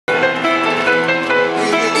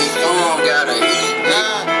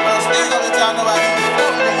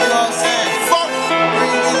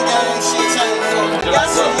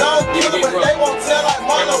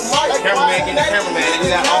Cameraman, get the cameraman. We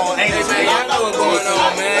got all angles. Man, y'all know what's going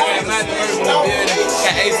on, man. Got Matthew Murphy in the building.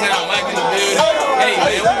 Got A-Town Mike in the building. Hey,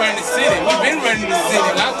 man, we run the city. We been running the city.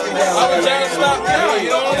 I was trying to stop now, you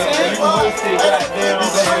know what I'm saying? You hosted goddamn.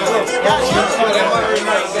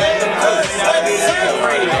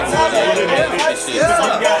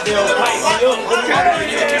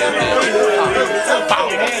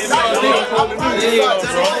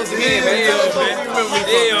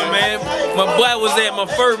 Yeah, man. My boy was at my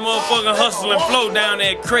first motherfucking hustle and flow down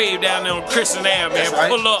there at Crave down there on Christian Ave, man.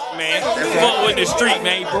 Pull up, man. Fuck with the street,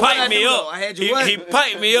 man. He piped me up. He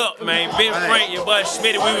piped me up, man. Ben Frank, your boy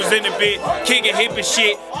Schmitty, we was in the bit kicking hippie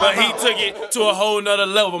shit, but he took it to a whole nother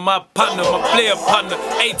level. My partner, my player partner,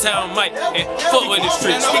 A-Town Mike, and fuck with the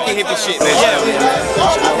streets. Kicking hippie shit, man. Yeah,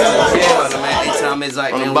 man. A-Town is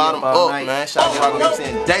like on the bottom up, man. Shout out to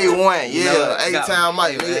saying day one, yeah. A-Town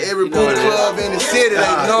Mike, every booty club in the city,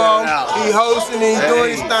 they know him. He hosting, he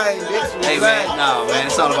doing his thing. Hey man, nah man,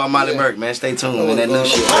 it's all about Molly Merck, man. Stay tuned, man. That new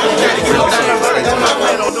shit. That's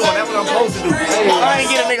what I'm supposed to do. I ain't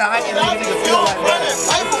get a nigga hype and nigga feel like that.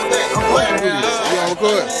 Yeah, I'm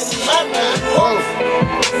good. Oh,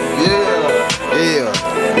 yeah.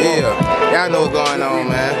 Y'all know what's going on,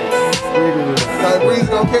 man. Breeze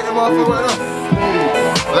gonna kick them off right now.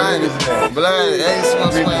 Blind, ain't swim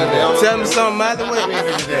swearing. Tell me something, man.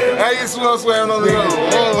 Ain't swim swearing on the road.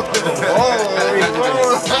 Oh, oh,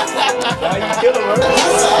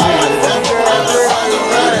 oh.